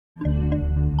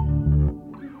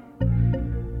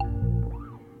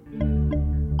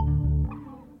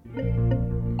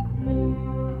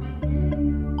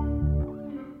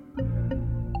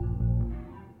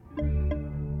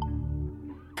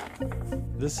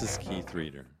This is Keith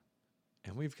Reeder,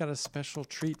 and we've got a special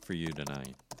treat for you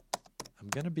tonight. I'm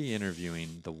going to be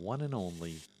interviewing the one and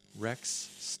only Rex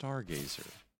Stargazer.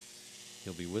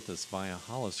 He'll be with us via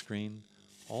holoscreen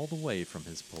all the way from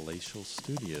his palatial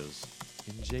studios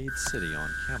in Jade City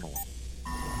on Camelot.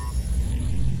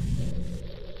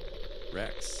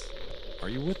 Rex, are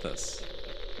you with us?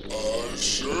 I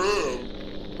sure am.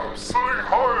 I'm sitting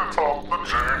high atop the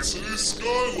Jade City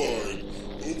skyline,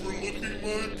 overlooking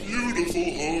my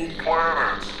beautiful home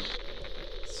planet.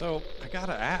 So, I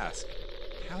gotta ask,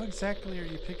 how exactly are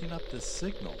you picking up this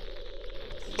signal?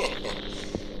 Keith,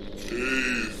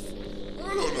 I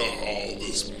don't know how all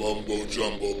this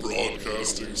mumbo-jumbo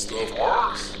broadcasting stuff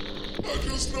works. I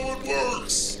just know it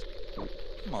works.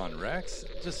 Come on, Rex.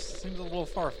 It just seems a little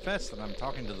far-fetched that I'm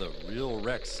talking to the real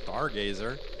Rex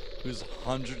Stargazer, who's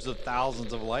hundreds of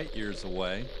thousands of light years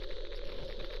away.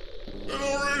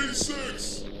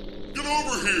 NR86, get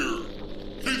over here.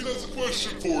 Keith has a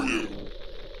question for you.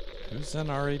 Who's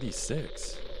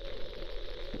NR86?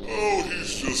 Oh,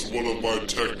 he's just one of my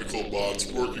technical bots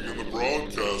working in the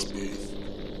broadcast booth.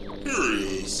 Here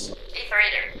he is. Keith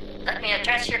Reeder, let me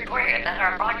address your query about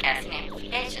our broadcasting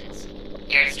amplifications.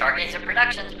 Here at Stargazer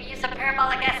Productions, we use a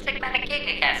parabolic astigmatic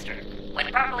gigacaster.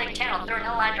 When properly channeled through an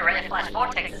aligned array of flash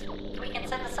vortexes, we can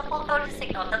send a simple coded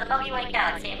signal to the Milky Way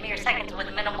galaxy in mere seconds with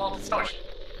minimal distortion.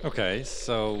 Okay,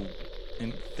 so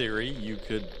in theory, you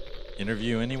could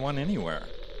interview anyone anywhere,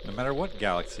 no matter what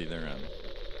galaxy they're in.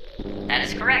 That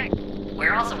is correct.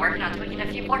 We're also working on tweaking a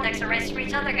few vortex arrays to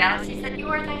reach other galaxies that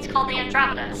newer things called the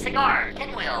Andromeda, Cigar,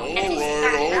 Pinwheel,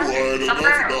 Alright, enough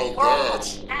about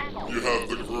that. You have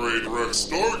the great Rex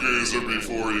Stargazer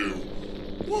before you.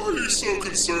 Why are you so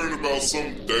concerned about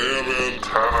some damn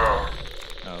antenna?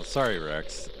 Oh, sorry,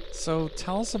 Rex. So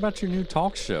tell us about your new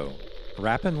talk show,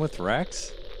 Rappin' with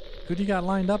Rex? Who do you got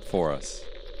lined up for us?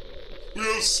 We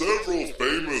have several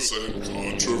famous and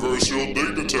controversial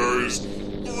dignitaries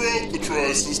throughout the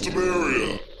Tri-System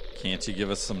area. Can't you give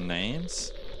us some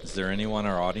names? Is there anyone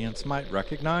our audience might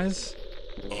recognize?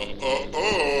 No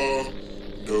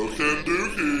can do,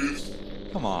 Keith.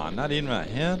 Come on, not even a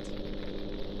hint?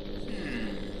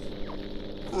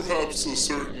 Perhaps a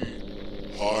certain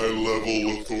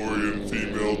high-level Lithorian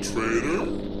female trader?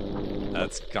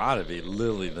 That's gotta be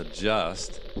Lily the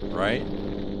Just, right?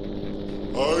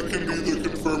 I can neither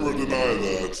confirm or deny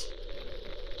that.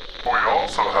 We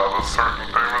also have a certain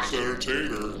famous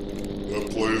entertainer that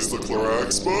plays the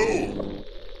Clarax bow.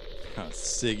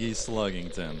 Siggy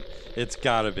Sluggington. It's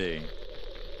gotta be.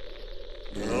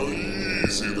 Now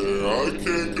easy there, I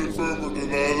can't confirm or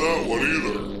deny that one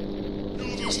either.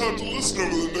 You'll just have to listen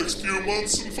over the next few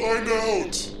months and find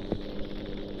out.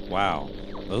 Wow,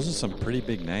 those are some pretty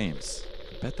big names.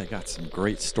 I bet they got some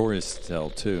great stories to tell,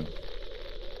 too.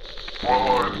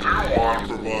 Well, I do want to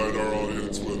provide our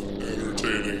audience with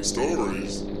entertaining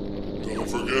stories. Don't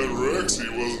forget Rex, he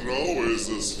wasn't always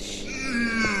this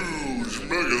huge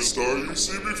megastar you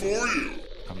see before you.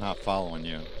 I'm not following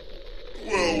you.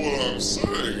 Well, what I'm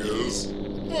saying is,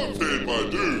 I've paid my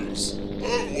dues.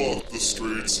 I've walked the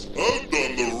streets. I've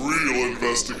done the real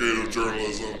investigative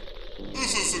journalism.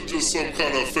 This isn't just some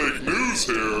kind of fake news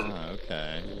here.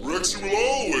 Okay. Rex, you will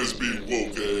always be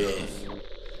woke AF.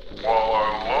 While I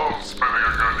love spinning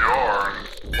a good yarn,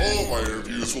 all my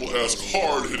interviews will ask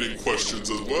hard-hitting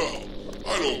questions as well.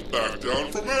 I don't back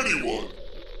down from anyone.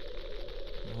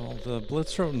 Well, the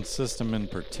Blitzroten system in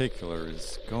particular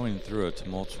is going through a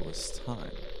tumultuous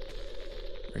time.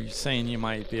 Are you saying you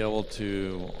might be able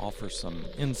to offer some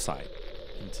insight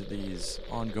into these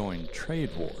ongoing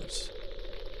trade wars?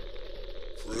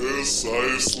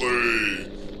 Precisely.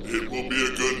 It will be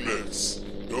a good mix.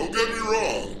 Don't get me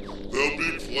wrong. There'll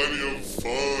be plenty of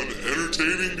fun,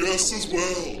 entertaining guests as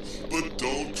well. But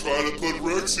don't try to put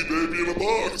Rexy Baby in a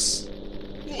box.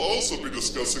 We'll also be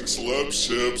discussing celeb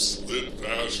ships, lit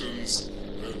fashions,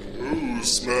 and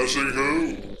who's smashing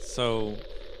who. So,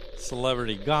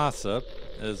 celebrity gossip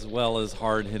as well as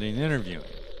hard-hitting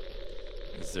interviewing.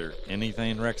 Is there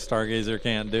anything Rex Stargazer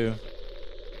can't do?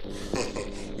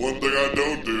 One thing I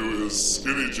don't do is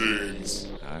skinny jeans.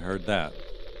 I heard that.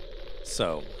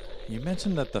 So, you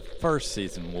mentioned that the first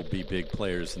season will be big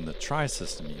players in the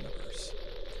Tri-System universe.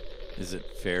 Is it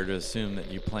fair to assume that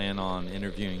you plan on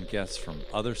interviewing guests from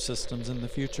other systems in the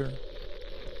future?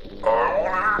 I will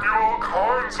interview all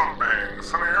kinds of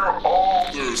beings and hear all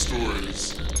their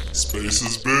stories. Space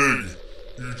is big.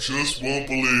 You just won't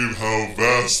believe how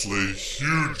vastly,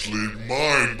 hugely,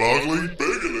 mind-boggling big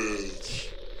it is.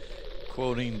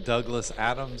 Quoting Douglas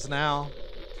Adams now?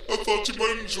 I thought you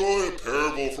might enjoy a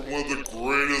parable from one of the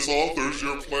greatest authors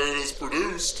your planet has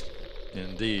produced.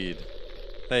 Indeed.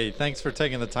 Hey, thanks for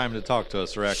taking the time to talk to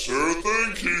us, Rex. Sure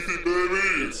thing, Keithy,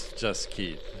 baby. It's just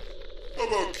Keith. How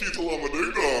about Keith Lama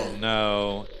Ding Dong?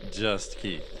 No, just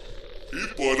Keith.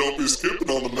 Keith, boy, don't be skipping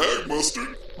on the mag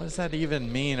mustard. What does that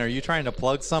even mean? Are you trying to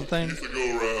plug something? Keith to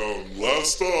go around.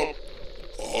 Last stop.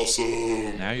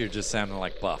 Awesome. Now you're just sounding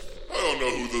like Buff. I don't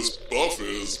know who this buff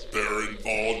is. Baron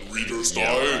von Riederstein.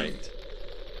 Yeah, right.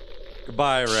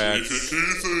 Goodbye, Rex.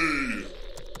 Keithy.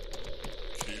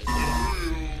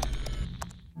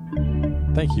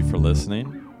 Thank you for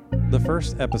listening. The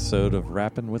first episode of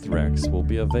Rappin' with Rex will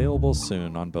be available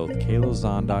soon on both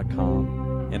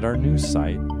kalozon.com and our new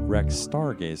site,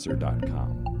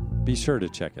 rexstargazer.com. Be sure to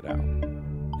check it out.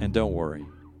 And don't worry,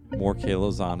 more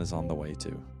Kalozon is on the way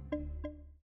too.